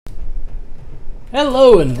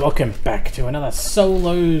Hello and welcome back to another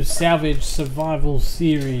solo salvage survival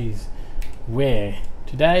series, where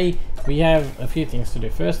today we have a few things to do.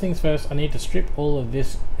 First things first, I need to strip all of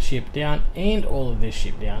this ship down and all of this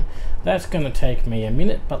ship down. That's going to take me a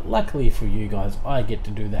minute, but luckily for you guys I get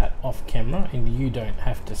to do that off camera and you don't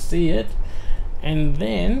have to see it. And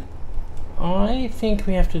then I think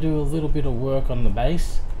we have to do a little bit of work on the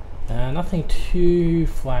base. Nothing too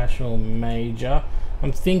flash or major.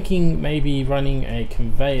 I'm thinking maybe running a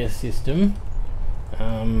conveyor system,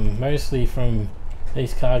 mostly from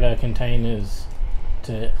these cargo containers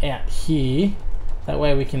to out here. That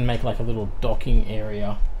way we can make like a little docking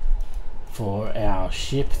area for our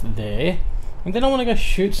ship there. And then I want to go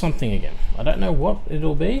shoot something again. I don't know what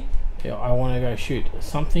it'll be. I want to go shoot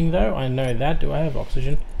something though. I know that. Do I have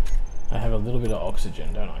oxygen? I have a little bit of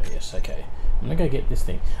oxygen, don't I? Yes, okay. I'm gonna go get this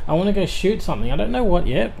thing. I want to go shoot something. I don't know what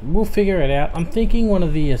yet. We'll figure it out. I'm thinking one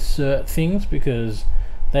of the assert things, because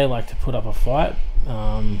they like to put up a fight,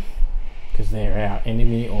 because they're our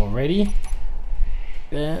enemy already.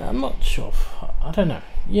 I'm not sure. I don't know.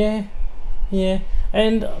 Yeah.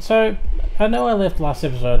 And so I know I left last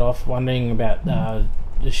episode off wondering about the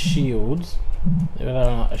shields. Whether or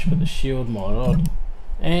not I should put the shield mod on.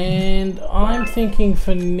 And I'm thinking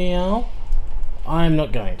for now I'm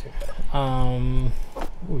not going to. Oh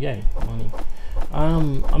yay, money.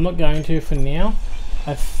 I'm not going to for now.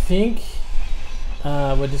 I think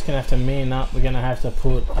we're just gonna have to man up. We're gonna have to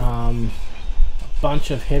put a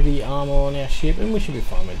bunch of heavy armor on our ship, and we should be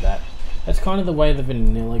fine with that. That's kind of the way the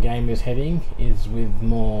vanilla game is heading, is with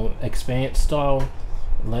more Expanse style,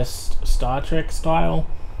 less Star Trek style.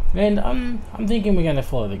 And I'm thinking we're gonna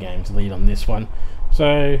follow the game's lead on this one.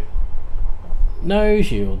 So no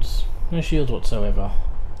shields whatsoever.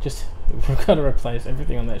 Just we've got to replace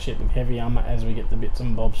everything on that ship with heavy armor as we get the bits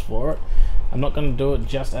and bobs for it. I'm not going to do it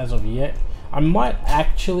just as of yet. I might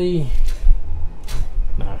actually...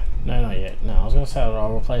 No, not yet. No, I was going to say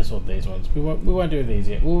I'll replace all these ones. We won't do these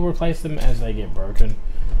yet. We'll replace them as they get broken,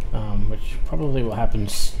 which probably will happen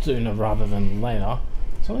sooner rather than later.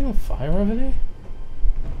 Something on fire over there?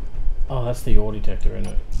 Oh, that's the ore detector in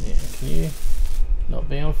it. Yeah, can you not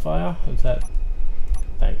be on fire? Is that...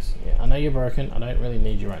 Thanks. Yeah, I know you're broken. I don't really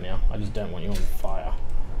need you right now. I just don't want you on fire.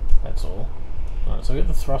 That's all. Alright, so we got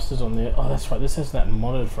the thrusters on there. Oh, that's right. This has that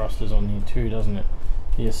modded thrusters on here too, doesn't it?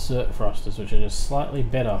 The assert thrusters, which are just slightly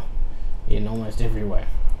better in almost every way.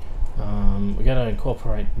 We got to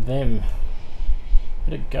incorporate them.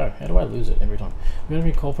 Where'd it go? How do I lose it every time? We're going to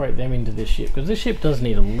incorporate them into this ship, because this ship does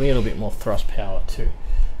need a little bit more thrust power too.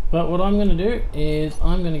 But what I'm going to do is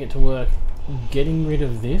I'm going to get to work getting rid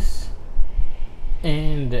of this.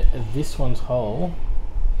 And this one's hull.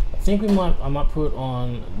 I think I might put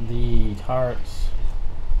on the turrets.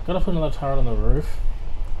 Gotta put another turret on the roof.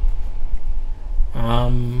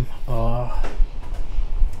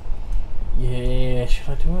 Yeah, should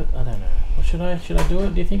I do it? I don't know. Or should I do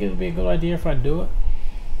it? Do you think it would be a good idea if I do it?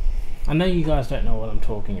 I know you guys don't know what I'm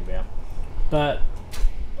talking about, but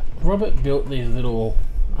Robert built these little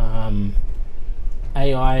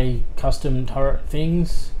AI custom turret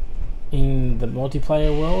things in the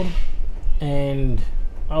multiplayer world, and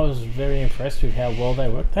I was very impressed with how well they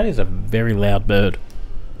work. That is a very loud bird.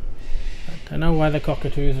 I don't know why the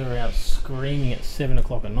cockatoos are out screaming at 7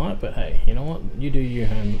 o'clock at night, but hey, you know what? You do you,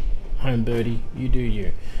 home birdie. You do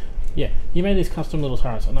you. Yeah, you made these custom little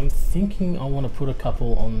turrets, and I'm thinking I want to put a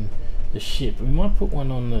couple on the ship. We might put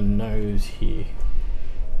one on the nose here.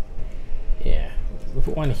 Yeah, we'll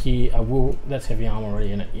put one here. That's heavy armor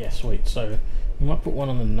already in it. Yeah, sweet. So we might put one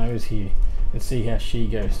on the nose here and see how she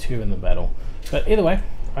goes too in the battle. But either way,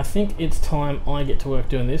 I think it's time I get to work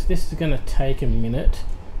doing this. This is going to take a minute.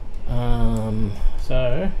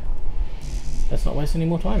 So let's not waste any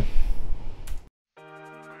more time.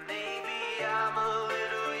 Maybe I'm a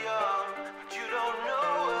little young, but you don't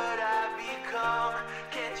know what I've become.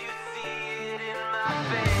 Can't you see it in my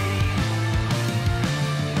face?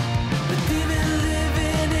 But even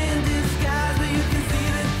living in disguise, but you can see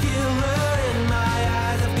the killer in my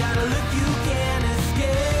eyes. I've got a look you can't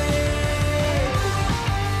escape.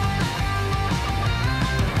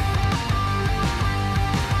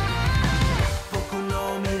 Boku no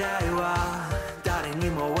mirai wa dare ni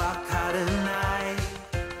mo wakarai.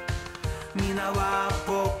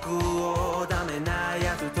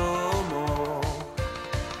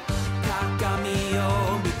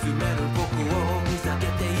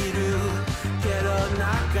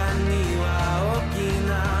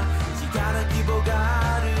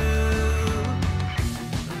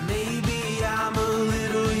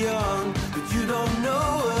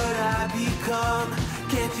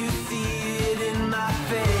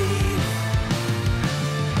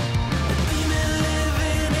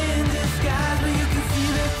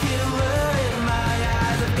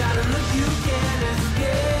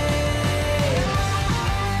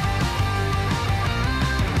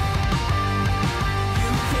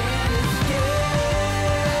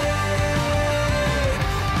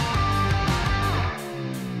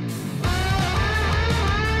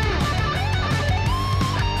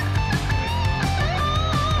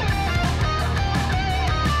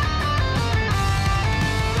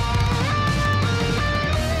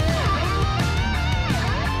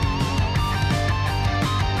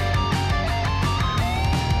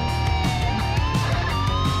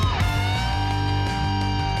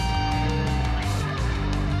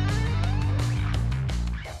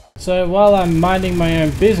 So while I'm minding my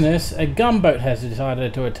own business, a gunboat has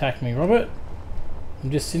decided to attack me, Robert.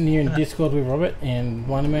 I'm just sitting here in Discord with Robert and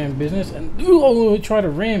minding my own business, and ooh, try to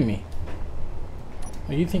ram me.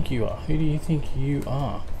 Who do you think you are? Who do you think you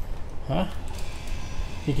are? Huh?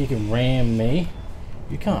 Think you can ram me?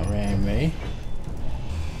 You can't ram me.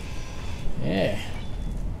 Yeah.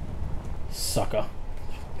 Sucker.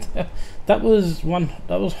 That was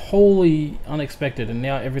wholly unexpected, and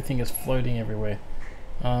now everything is floating everywhere.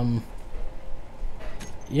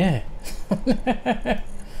 Yeah.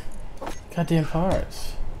 Goddamn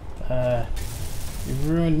pirates. You've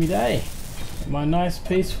ruined me day. My nice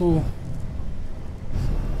peaceful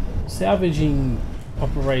salvaging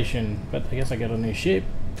operation, but I guess I got a new ship.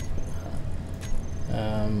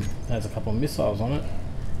 Has a couple of missiles on it,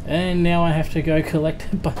 and now I have to go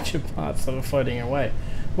collect a bunch of parts that are floating away.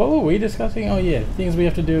 What were we discussing? Oh yeah, things we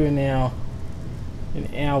have to do in our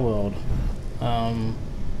world.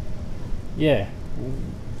 Yeah,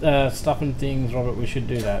 stuff and things, Robert. We should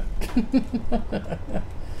do that.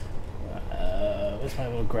 Where's my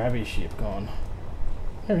little grabby ship gone?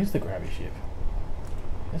 Where is the grabby ship?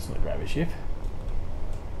 That's not the grabby ship.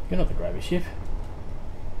 You're not the grabby ship.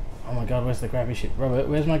 Oh my god, where's the grabby ship? Robert,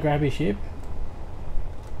 where's my grabby ship?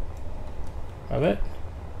 Robert?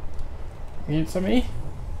 You answer me?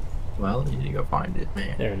 Well, you need to go find it,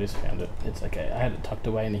 man. There it is, found it. It's okay. I had it tucked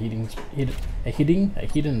away in a hidden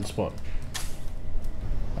spot.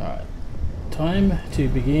 Alright. Time to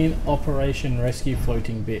begin Operation Rescue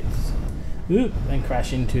Floating Bits. Oop, and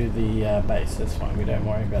crash into the base. That's fine, we don't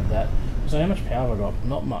worry about that. So how much power have I got?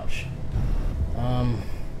 Not much.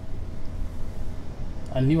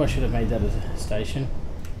 I knew I should have made that as a station.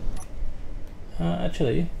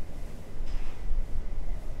 Actually,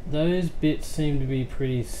 those bits seem to be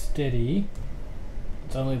pretty steady.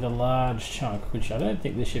 It's only the large chunk, which I don't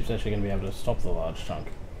think this ship's actually going to be able to stop the large chunk.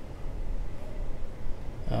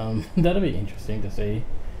 That'll be interesting to see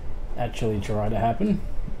actually try to happen.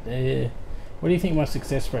 What do you think my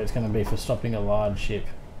success rate is going to be for stopping a large ship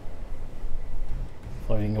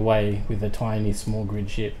floating away with a tiny small grid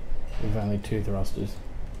ship with only 2 thrusters?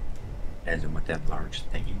 Depends on what that large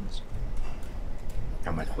thing is.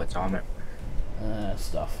 How much, what's on it?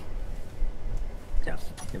 Stuff. Yeah.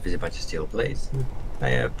 If it's a bunch of steel plates,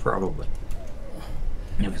 probably.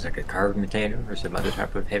 If it's like a cargo container or some other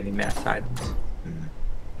type of heavy mass items.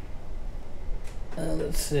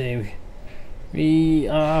 Let's see. We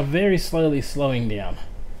are very slowly slowing down.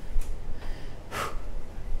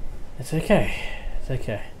 It's okay. It's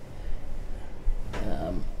okay.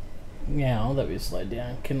 Now that we slowed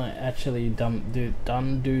down, can I actually do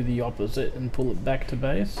the opposite and pull it back to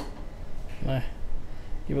base? No.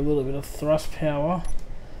 Give a little bit of thrust power,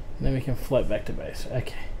 and then we can float back to base.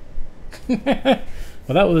 Okay. Well,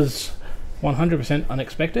 that was 100%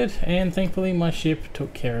 unexpected, and thankfully my ship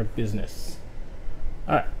took care of business.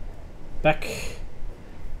 Alright. Back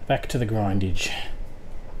to the grindage.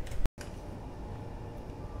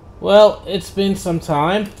 Well, it's been some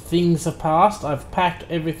time. Things have passed. I've packed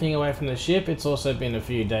everything away from the ship. It's also been a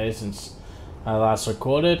few days since I last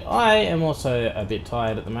recorded. I am also a bit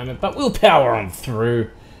tired at the moment, but we'll power on through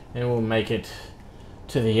and we'll make it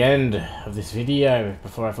to the end of this video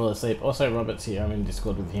before I fall asleep. Also, Robert's here. I'm in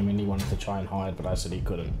Discord with him and he wanted to try and hide, but I said he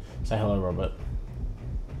couldn't. Say hello, Robert.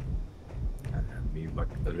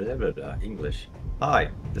 English. Hi,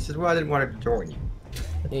 this is why I didn't want to join you.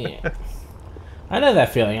 Yeah. I know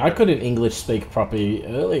that feeling. I couldn't English speak properly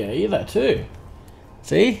earlier either, too.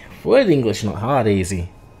 See? Word English not hard, easy.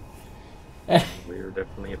 We're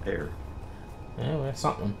definitely a pair. Yeah, we're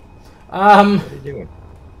something. What are you doing?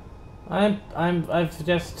 I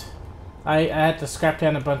had to scrap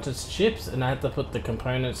down a bunch of ships and I had to put the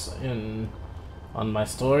components in on my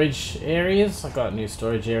storage areas. I got a new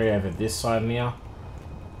storage area over this side now.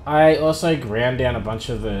 I also ground down a bunch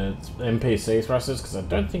of the NPC thrusters because I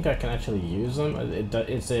don't think I can actually use them.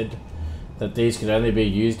 It said that these could only be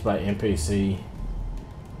used by NPC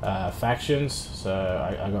factions, so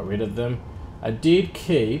I got rid of them. I did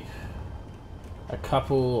keep a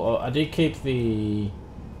couple. I did keep the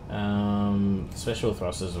special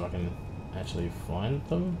thrusters if I can actually find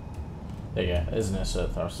them. There you go. There's an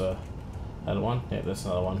assert thruster. Another one. Yeah, that's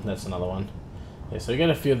another one. That's another one. Yeah, so we got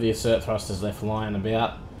a few of the assert thrusters left lying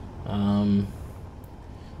about.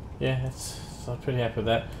 Yeah, so I'm pretty happy with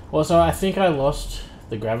that. Also, I think I lost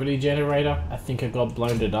the gravity generator. I think I got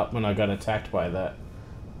blown it up when I got attacked by that.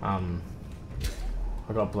 I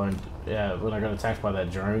got blown. Yeah, when I got attacked by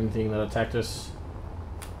that drone thing that attacked us.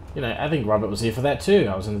 You know, I think Robert was here for that too.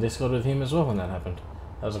 I was in the Discord with him as well when that happened.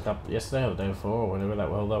 That was a couple yesterday or the day before or whenever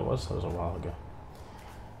that was. That was a while ago.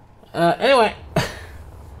 Anyway,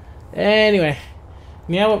 Anyway,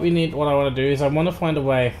 now what I want to do is I want to find a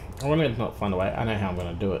way. I want to not find a way. I know how I'm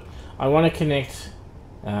going to do it. I want to connect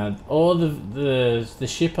all the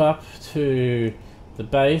ship up to the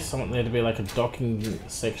base. I want there to be like a docking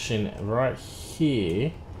section right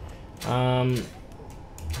here. The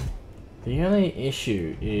only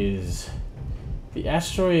issue is the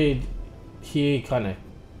asteroid here kind of,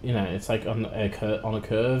 you know, it's like on a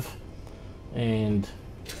curve, and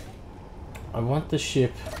I want the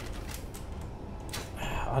ship,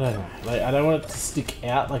 I don't know, like I don't want it to stick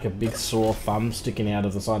out like a big sore thumb sticking out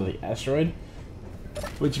of the side of the asteroid,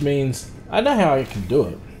 which means I know how I can do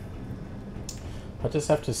it. I just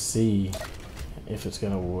have to see if it's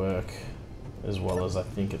going to work as well as I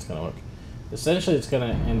think it's going to work. Essentially it's going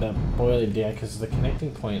to end up boiling down because the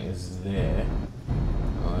connecting point is there.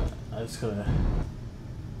 I just gotta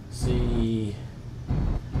see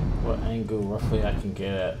what angle roughly I can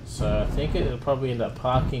get at. So I think it'll probably end up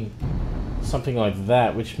parking something like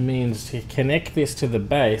that, which means to connect this to the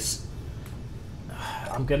base,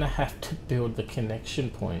 I'm gonna have to build the connection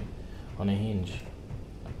point on a hinge.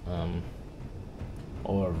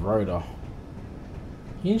 Or a rotor.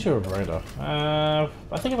 Hinge or a rotor? I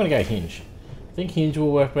think I'm gonna go hinge. I think hinge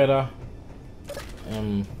will work better.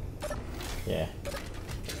 Yeah.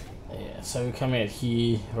 So we come out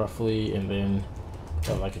here roughly, and then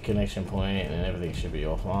got like a connection point, and everything should be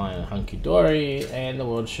offline and hunky dory, and the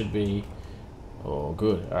world should be all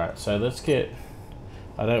good. Alright, so let's get.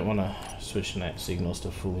 I don't want to switch net signals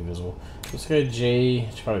to fully visible. Let's go G.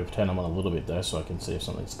 Should probably turn them on a little bit though, so I can see if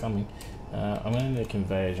something's coming. I'm going to need a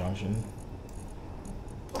conveyor junction.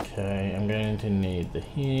 Okay, I'm going to need the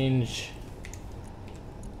hinge.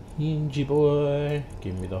 Hingey boy,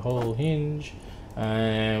 give me the whole hinge.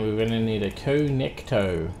 And we're going to need a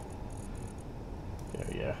connector. There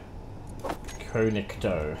we go.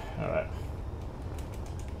 Connector. Alright.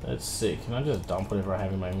 Let's see. Can I just dump whatever I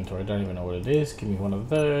have in my inventory? I don't even know what it is. Give me one of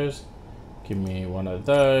those. Give me one of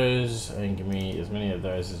those. And give me as many of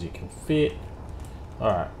those as you can fit.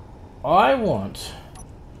 Alright. I want...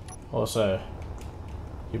 Also,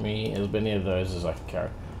 give me as many of those as I can carry.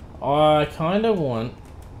 I kind of want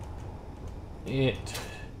it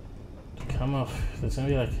to come off. There's going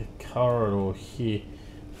to be like a corridor here.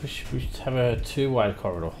 We should have a two-wide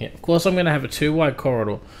corridor. Yeah, of course I'm going to have a two-wide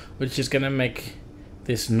corridor, which is going to make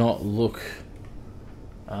this not look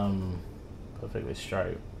perfectly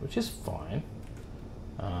straight, which is fine.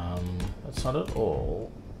 That's not at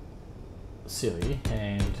all silly,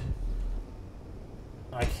 and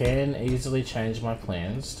I can easily change my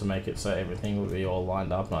plans to make it so everything will be all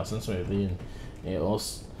lined up nice and smoothly and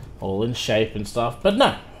all in shape and stuff. But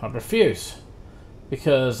no, I refuse,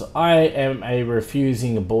 because I am a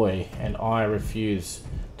refusing boy, and I refuse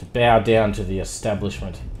to bow down to the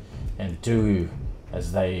establishment and do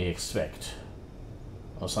as they expect,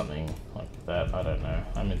 or something like that. I don't know.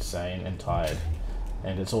 I'm insane and tired,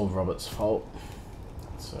 and it's all Robert's fault.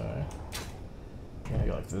 So yeah,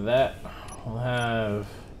 go like that. I'll have.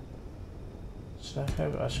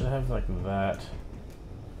 I should have like that,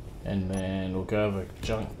 and then we'll go over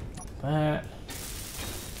junk that.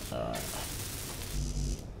 Alright.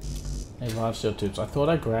 Need large steel tubes. I thought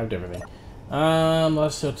I grabbed everything.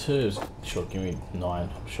 Large steel tubes. Sure, give me 9.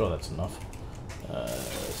 I'm sure that's enough.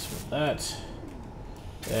 Let's put that.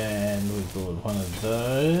 And we build one of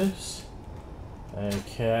those.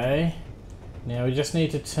 Okay. Now we just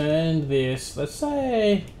need to turn this. Let's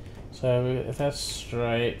say. So if that's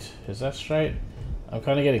straight, is that straight? I'm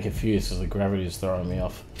kind of getting confused because the gravity is throwing me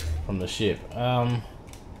off from the ship.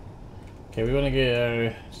 Okay, we want to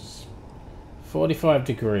go 45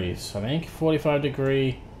 degrees. I think 45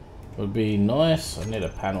 degree would be nice. I need a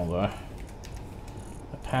panel though.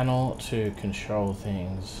 A panel to control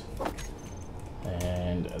things,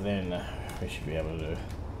 and then we should be able to do.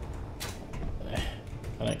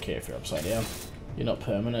 I don't care if you're upside down. You're not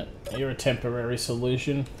permanent. You're a temporary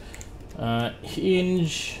solution.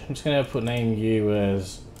 Hinge. I'm just going to put name you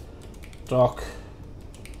as dock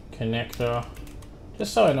connector,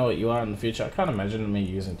 just so I know what you are in the future. I can't imagine me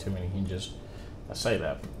using too many hinges. I say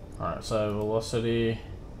that. Alright, so velocity.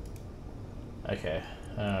 Okay.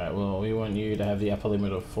 Alright, well, we want you to have the upper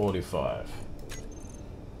limit of 45.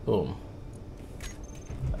 Boom.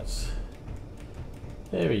 That's.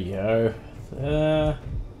 There we go.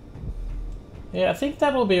 Yeah, I think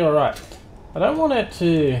that'll be alright. I don't want it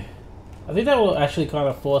to. I think that will actually kind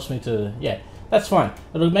of force me to. Yeah, that's fine.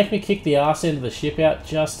 It'll make me kick the arse end of the ship out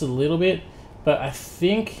just a little bit, but I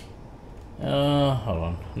think. Hold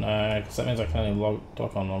on. No, because that means I can only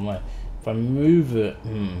dock on one way. If I move it.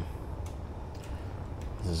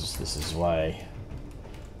 This is why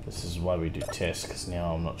This is why we do tests, because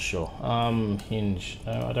now I'm not sure. Hinge.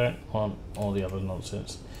 No, I don't want all the other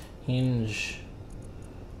nonsense. Hinge.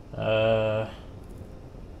 Let's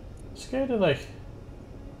go to like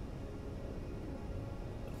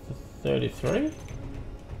 33.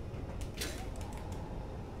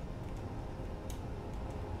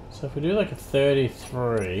 So if we do like a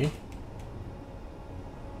 33.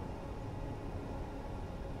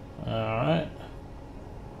 Alright.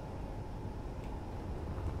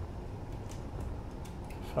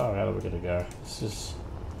 Far out are we gonna go? This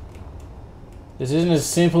isn't as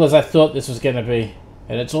simple as I thought this was gonna be.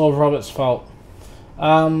 And it's all Robert's fault.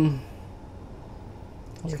 Let's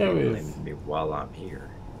go with me while I'm here.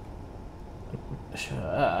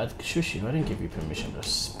 Shush you, I didn't give you permission to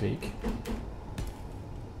speak.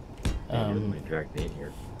 You dragged me in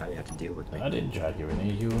here. Now you have to deal with me. I didn't drag you in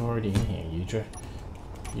here. You were already in here.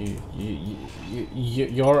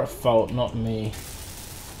 You're at fault, not me.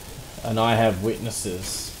 And I have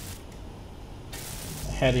witnesses.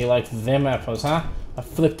 How do you like them apples, huh? I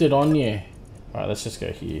flipped it on you. Alright, let's just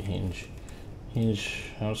go here. Hinge.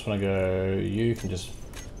 Hinge. I just want to go. You can just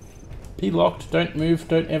be locked. Don't move.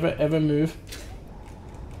 Don't ever move.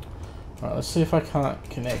 Alright, let's see if I can't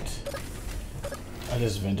connect. I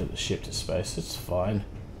just vented the ship to space. It's fine.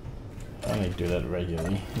 I only do that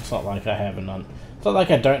regularly. It's not like I have it's not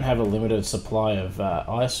like I don't have a limited supply of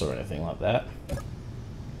ice or anything like that.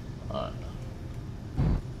 Alright.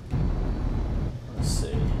 Let's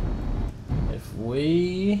see. If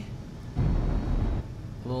we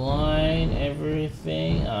line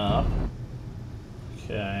everything up.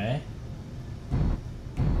 Okay.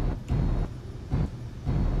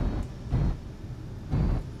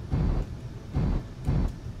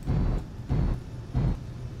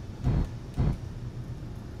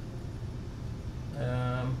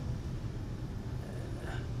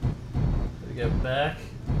 We go back.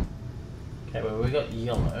 Okay, well we got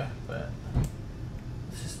yellow, but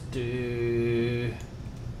let's just do.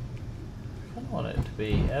 I want it to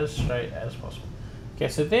be as straight as possible. Okay,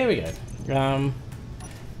 so there we go.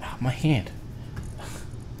 My hand.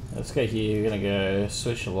 Let's go here. We're gonna go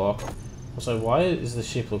switch a lock. Also, why does the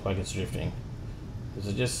ship look like it's drifting? Is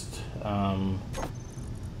it just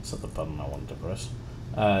it's not the button I wanted to press.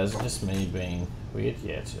 Is it just me being weird?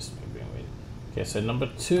 Yeah, it's just me being weird. Okay, so number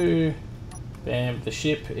 2. Bam, the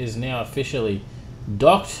ship is now officially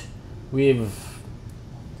docked with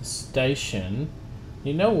the station.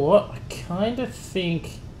 You know what? I kind of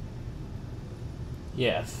think...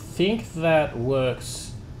 Yeah, I think that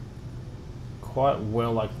works quite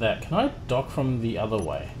well like that. Can I dock from the other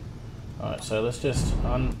way? Alright, so let's just...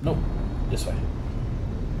 nope, this way.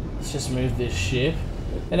 Let's just move this ship.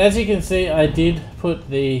 And as you can see, I did put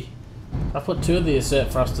the... I put 2 of the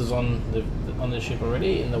assert thrusters on the ship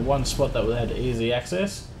already in the one spot that we had easy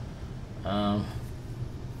access. So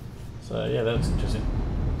yeah, that's interesting.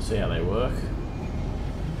 See how they work.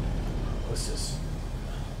 Let's just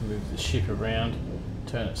move the ship around,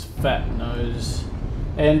 turn its fat nose,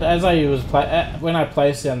 and as I was when I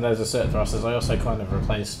placed down those assert thrusters, I also kind of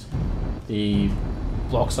replaced the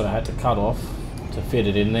blocks that I had to cut off to fit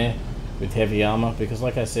it in there with heavy armor, because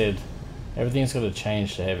like I said, everything's got to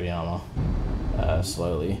change to heavy armor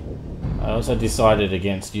slowly. I also decided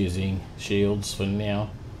against using shields for now.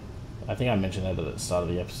 I think I mentioned that at the start of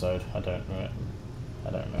the episode. I don't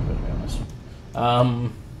remember, to be honest.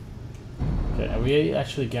 Okay, are we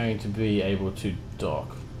actually going to be able to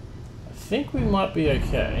dock? I think we might be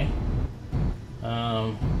okay.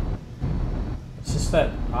 It's just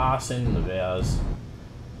that arse in the bows.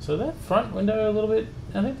 So that front window a little bit,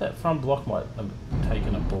 I think that front block might have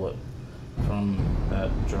taken a bullet from that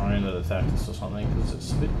drone that attacked us or something, because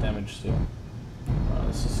it's a bit damaged still.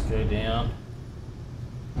 Let's just go down.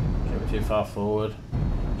 Okay, we're too far forward.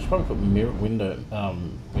 Should probably put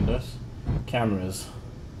windows, cameras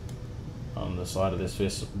on the side of this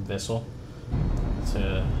vessel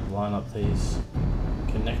to line up these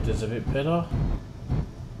connectors a bit better.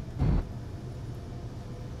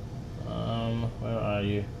 Where are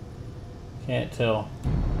you? Can't tell.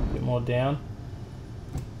 A bit more down.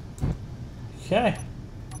 Okay.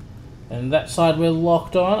 And that side we're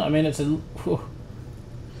locked on. I mean, it's a...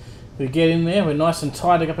 We get in there, we're nice and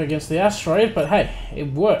tight up against the asteroid, but hey,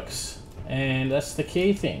 it works. And that's the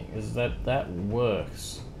key thing, is that that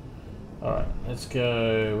works. Alright, let's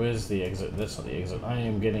go... Where's the exit? That's not the exit. I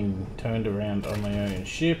am getting turned around on my own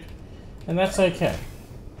ship, and that's okay.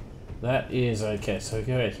 That is okay. So we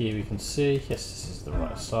go out here, we can see, yes, this is the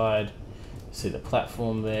right side. See the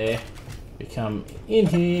platform there. We come in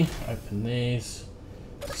here, open these,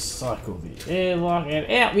 cycle the airlock,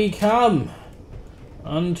 and out we come!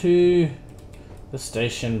 Onto The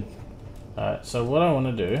station. Alright, so what I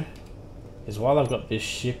want to do is while I've got this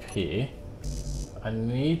ship here, I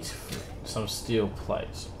need some steel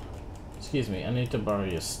plates. Excuse me, I need to borrow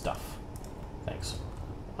your stuff. Thanks.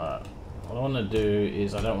 Alright, what I want to do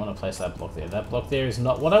is I don't want to place that block there. That block there is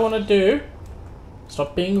not what I want to do.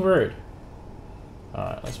 Stop being rude.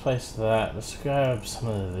 Alright, let's place that. Let's grab some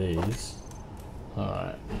of these.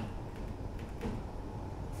 Alright.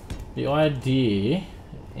 The idea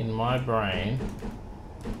in my brain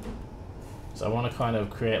is I want to kind of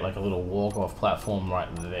create like a little walk-off platform right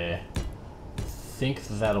there. I think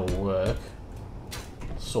that'll work.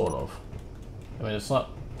 Sort of. I mean, it's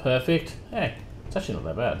not perfect. Hey, it's actually not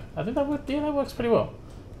that bad. I think that works. Yeah, that works pretty well.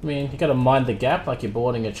 I mean, you gotta mind the gap like you're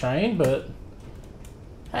boarding a train, but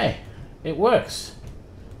hey, it works.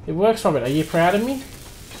 It works, Robert. Are you proud of me?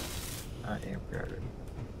 I am proud of you.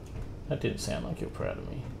 That didn't sound like you're proud of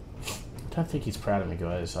me. I don't think he's proud of me,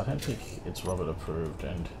 guys. I don't think it's Robert approved,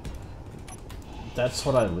 and that's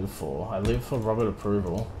what I live for. I live for Robert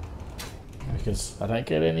approval because I don't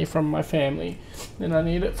get any from my family, and I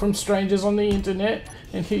need it from strangers on the internet,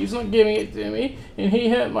 and he's not giving it to me, and he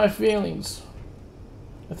hurt my feelings.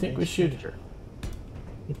 I think we should.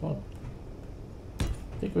 Well,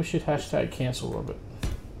 I think we should hashtag cancel Robert.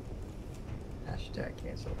 Hashtag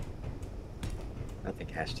cancel. I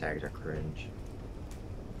think hashtags are cringe.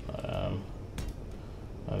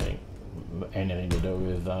 I think anything to do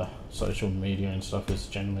with social media and stuff is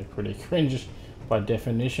generally pretty cringe by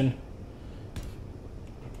definition.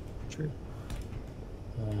 True.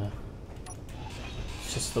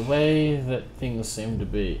 It's just the way that things seem to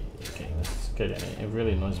be. Okay, let's go down here. It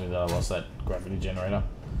really annoys me that I lost that gravity generator.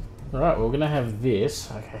 Alright, we're gonna have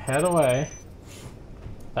this. Okay, how do I...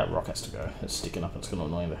 That rock has to go. It's sticking up. It's gonna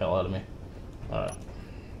annoy the hell out of me. Alright.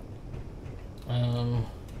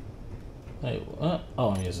 Hey, oh,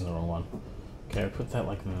 I'm using the wrong one. Okay, put that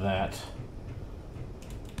like that.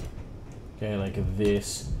 Okay, like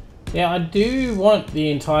this. Yeah, I do want the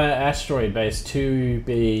entire asteroid base to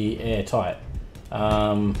be airtight.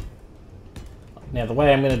 Now, the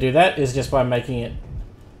way I'm going to do that is just by making it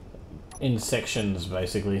in sections,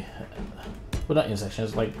 basically. Well, not in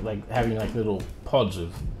sections, like having like little pods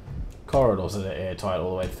of corridors that are airtight all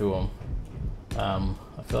the way through them.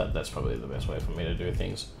 I feel like that's probably the best way for me to do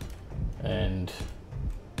things. And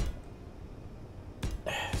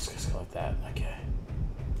let's just go like that. Okay,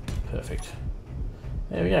 perfect.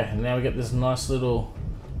 There we go. And now we get this nice little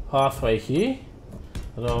pathway here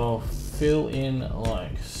that I'll fill in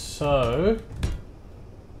like so.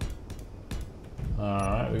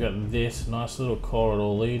 Alright, we got this nice little corridor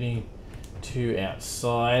leading to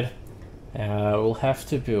outside. We'll have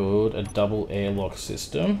to build a double airlock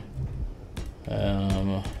system.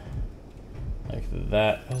 Like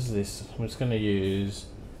that. What's this? I'm just going to use,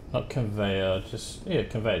 not conveyor, just, yeah,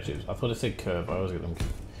 conveyor tubes. I thought it said curve. I always get them.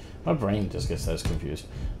 My brain just gets those confused.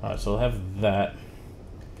 Alright, so I'll have that.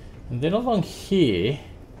 And then along here,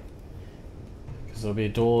 because there'll be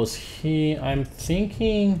doors here, I'm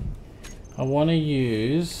thinking I want to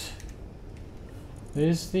use,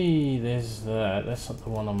 there's that. That's not the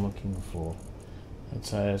one I'm looking for.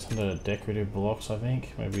 It's under decorative blocks, I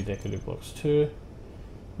think. Maybe decorative blocks 2.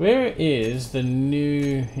 Where is the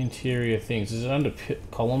new interior things? Is it under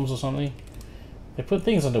columns or something? They put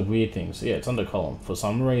things under weird things. Yeah, it's under column. For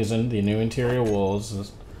some reason, the new interior walls and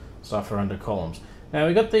stuff are under columns. Now,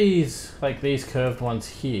 we got these, like these curved ones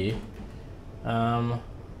here. I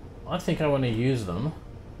think I want to use them.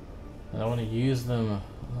 And I want to use them...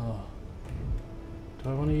 Oh. Do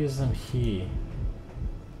I want to use them here?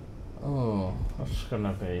 Oh, that's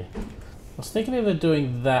gonna be... I was thinking of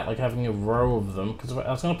doing that, like having a row of them, because I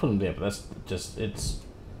was gonna put them there, but that's just, it's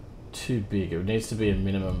too big. It needs to be a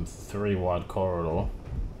minimum 3 wide corridor.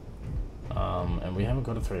 And we haven't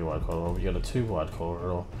got a 3 wide corridor, we got a 2 wide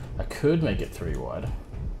corridor. I could make it 3 wide.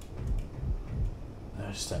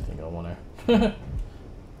 I just don't think I want to.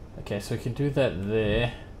 Okay, so we can do that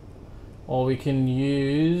there. Or we can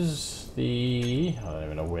use the... I don't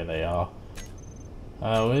even know where they are.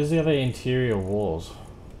 Where's the other interior walls?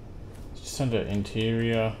 Just under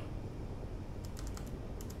interior.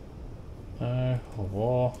 A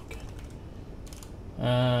wall.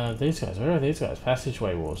 These guys. Where are these guys?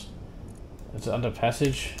 Passageway walls. It's under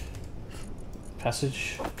passage.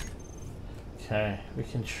 Passage. Okay, we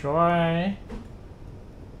can try.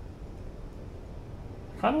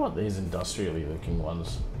 I kind of want these industrially looking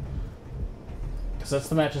ones. Because that's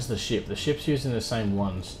the matches the ship. The ship's using the same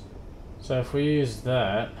ones. So if we use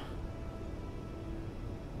that...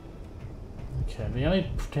 Okay, the only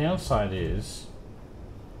downside is...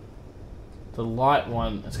 the light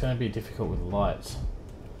one, it's going to be difficult with lights.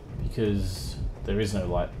 Because there is no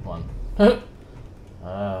light one.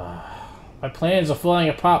 My plans are falling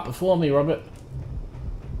apart before me, Robert.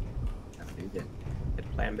 You get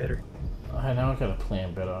plan better. I know I gotta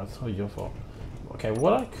plan better. It's all your fault. Okay,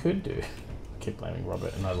 what I could do... keep blaming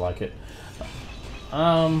Robert, and I like it.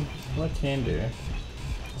 What I can do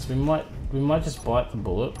is we might just bite the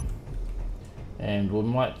bullet, and we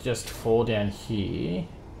might just fall down here,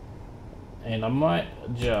 and I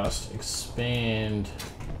might just expand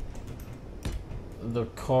the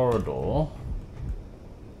corridor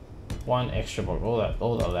one extra block.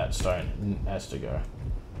 All of that stone has to go.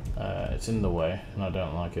 It's in the way, and I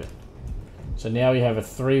don't like it. So now we have a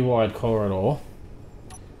 3 wide corridor,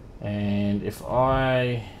 and if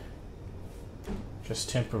I just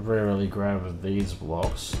temporarily grab these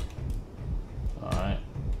blocks, alright,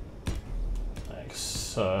 like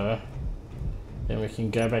so, then we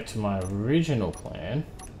can go back to my original plan,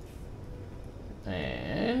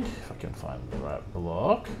 and if I can find the right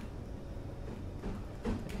block,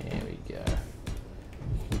 there we go.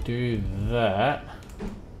 You can do that,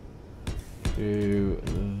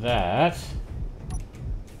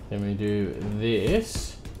 then we do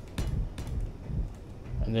this,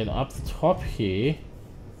 and then up the top here,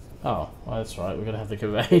 oh, well, that's right, we're gonna have the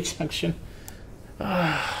conveyor junction.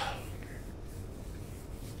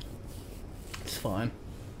 It's fine.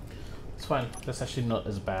 It's fine. That's actually not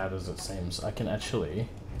as bad as it seems. I can actually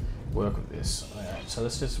work with this. Alright, so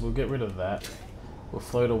we'll get rid of that. We'll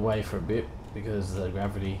float away for a bit because the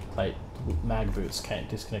gravity plate mag boots can't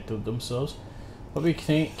disconnect themselves. What we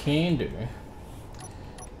can do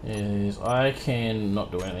is I can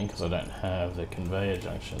not do anything because I don't have the conveyor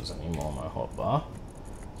junctions anymore on my hotbar.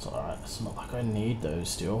 It's alright, it's not like I need those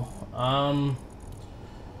still.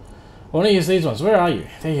 I want to use these ones. Where are you?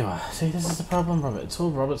 There you are. See, this is the problem, Robert. It's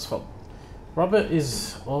all Robert's fault. Robert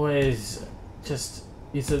is always just...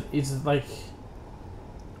 It's like...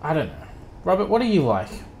 I don't know. Robert, what are you like?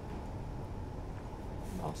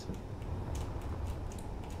 Awesome.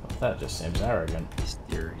 That just seems arrogant.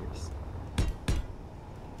 Mysterious.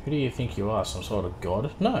 Who do you think you are? Some sort of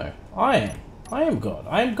god? No, I am. I am God.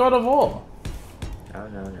 I am God of all. Oh,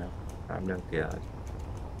 no. I'm no god.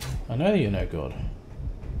 I know you're no god.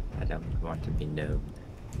 I don't want to be known.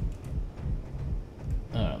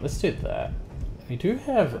 Alright, let's do that. We do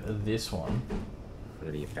have this one.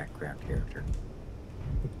 To be a background character.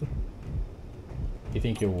 You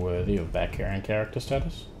think you're worthy of background character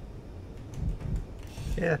status?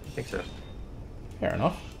 Yeah, I think so. Fair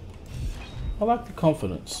enough. I like the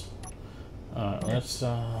confidence. Alright, let's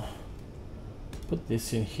put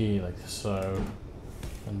this in here like so,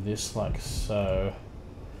 and this like so.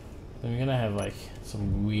 Then we're gonna have like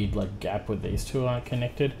some weird like gap where these two aren't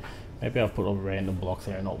connected. Maybe I'll put a random block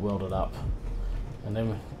there and not weld it up. And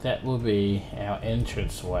then that will be our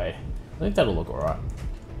entrance way. I think that'll look alright.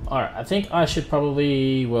 Alright, I think I should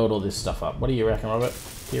probably weld all this stuff up. What do you reckon, Robert?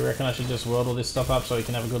 Do you reckon I should just weld all this stuff up so we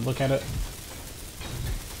can have a good look at it?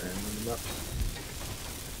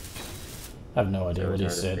 I have no idea what he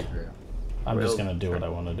said. I'm just going to do what I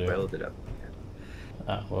want to do. Weld it up.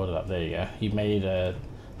 Ah, weld it up. There you go. He made a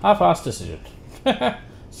half-assed decision.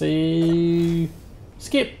 See...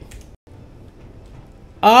 Skip.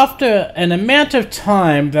 After an amount of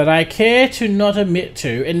time that I care to not admit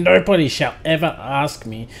to, and nobody shall ever ask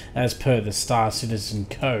me, as per the Star Citizen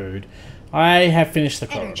Code, I have finished the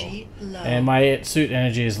corridor. And my suit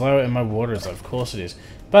energy is low and my water is low. Of course it is.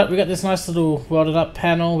 But we got this nice little welded up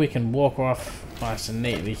panel. We can walk off nice and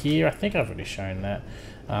neatly here. I think I've already shown that.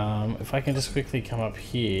 If I can just quickly come up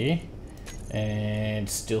here and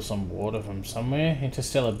steal some water from somewhere.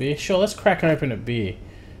 Interstellar beer. Sure, let's crack open a beer.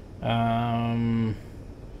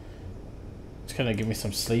 It's gonna give me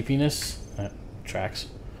some sleepiness. Tracks.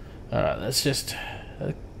 Alright, let's just...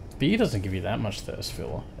 beer doesn't give you that much thirst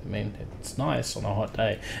filler. I mean, it's nice on a hot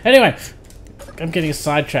day. Anyway, I'm getting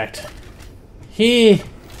sidetracked. Here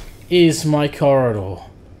is my corridor.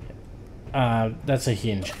 That's a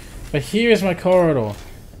hinge. But here is my corridor.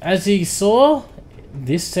 As you saw,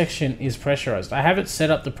 this section is pressurized. I haven't set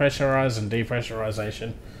up the pressurize and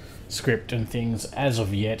depressurization script and things as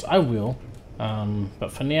of yet. I will.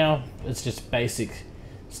 But for now, it's just basic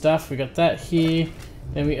stuff. We got that here.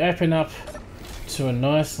 Then we open up to a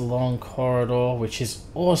nice long corridor, which is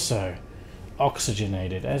also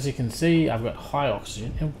oxygenated. As you can see, I've got high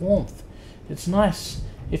oxygen and warmth. It's nice.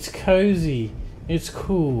 It's cozy. It's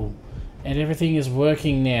cool. And everything is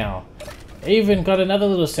working now. Even got another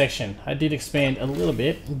little section. I did expand a little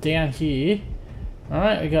bit down here.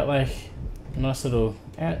 Alright, we got like a nice little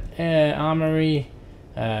armory.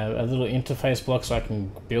 A little interface block so I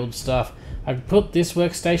can build stuff. I put this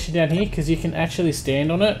workstation down here because you can actually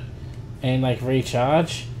stand on it and like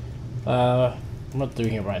recharge. I'm not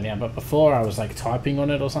doing it right now, but before I was like typing on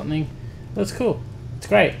it or something. That's cool. It's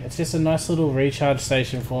great. It's just a nice little recharge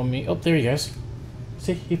station for me. Oh, there he goes.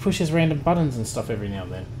 See, he pushes random buttons and stuff every now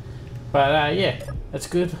and then. But yeah, that's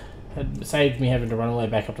good. It saved me having to run all the way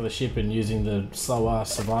back up to the ship and using the slower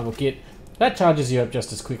survival kit. That charges you up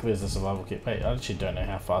just as quickly as the survival kit. Wait, I actually don't know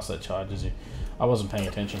how fast that charges you. I wasn't paying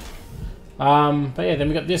attention. But yeah, then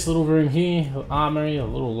we got this little room here, a little armory, a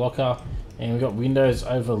little locker, and we got windows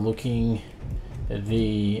overlooking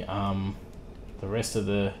the rest of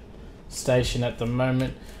the station at the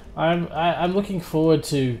moment. I'm looking forward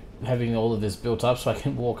to having all of this built up so I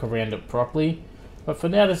can walk around it properly. But for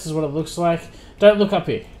now, this is what it looks like. Don't look up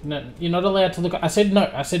here. No, you're not allowed to look up. I said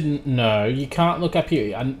no. I said no. You can't look up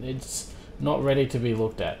here. It's not ready to be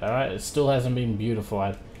looked at. All right. It still hasn't been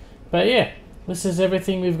beautified. But yeah, this is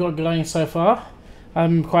everything we've got going so far.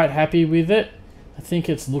 I'm quite happy with it. I think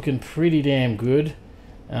it's looking pretty damn good.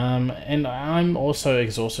 And I'm also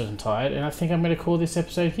exhausted and tired. And I think I'm going to call this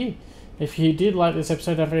episode here. If you did like this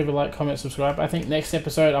episode, don't forget to like, comment, subscribe. I think next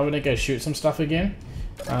episode I'm going to go shoot some stuff again.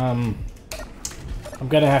 I'm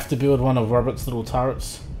going to have to build one of Robert's little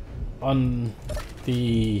turrets on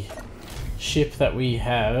the ship that we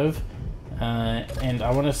have. And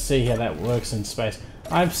I want to see how that works in space.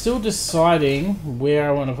 I'm still deciding where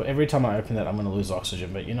I want to... Every time I open that, I'm going to lose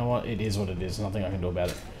oxygen. But you know what? It is what it is. Nothing I can do about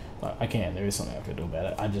it. I can. There is something I can do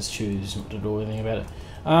about it. I just choose not to do anything about it.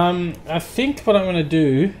 I think what I'm going to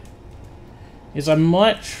do is I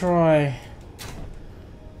might try...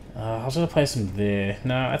 I was going to place them there.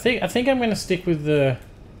 No, I think I'm going to stick with the...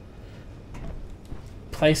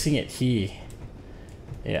 placing it here.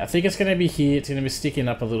 Yeah, I think it's going to be here. It's going to be sticking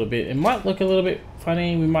up a little bit. It might look a little bit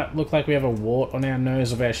funny. We might look like we have a wart on our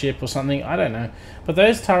nose of our ship or something. I don't know. But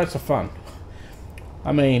those turrets are fun.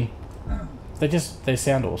 I mean, they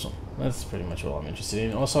sound awesome. That's pretty much all I'm interested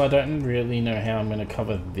in. Also, I don't really know how I'm going to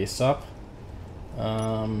cover this up.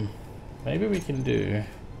 Maybe we can do...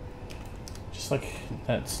 Just like...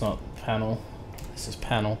 That's not panel. This is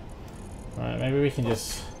panel. Alright, maybe we can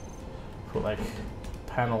just put like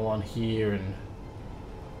panel on here and...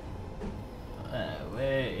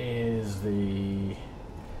 where is the...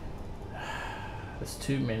 There's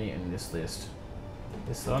too many in this list.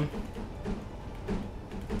 This one?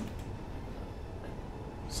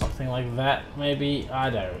 Something like that, maybe? I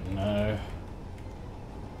don't know.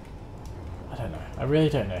 I don't know. I really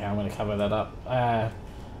don't know how I'm going to cover that up.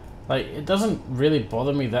 Like, it doesn't really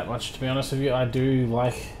bother me that much, to be honest with you. I do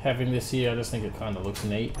like having this here. I just think it kind of looks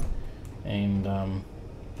neat. And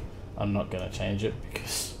I'm not going to change it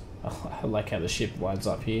because I like how the ship winds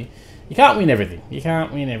up here. You can't win everything. You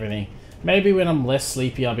can't win everything. Maybe when I'm less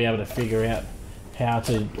sleepy, I'll be able to figure out how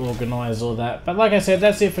to organise all that. But like I said,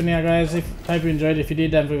 that's it for now, guys. Hope you enjoyed. If you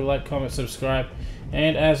did, don't forget to like, comment, subscribe.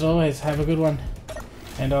 And as always, have a good one.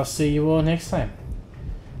 And I'll see you all next time.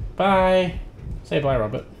 Bye. Say bye,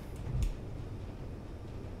 Robert.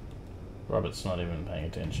 Robert's not even paying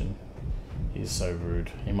attention. He's so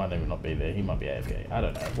rude. He might even not be there. He might be AFK. I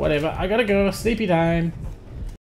don't know. Whatever. I gotta go. Sleepy time.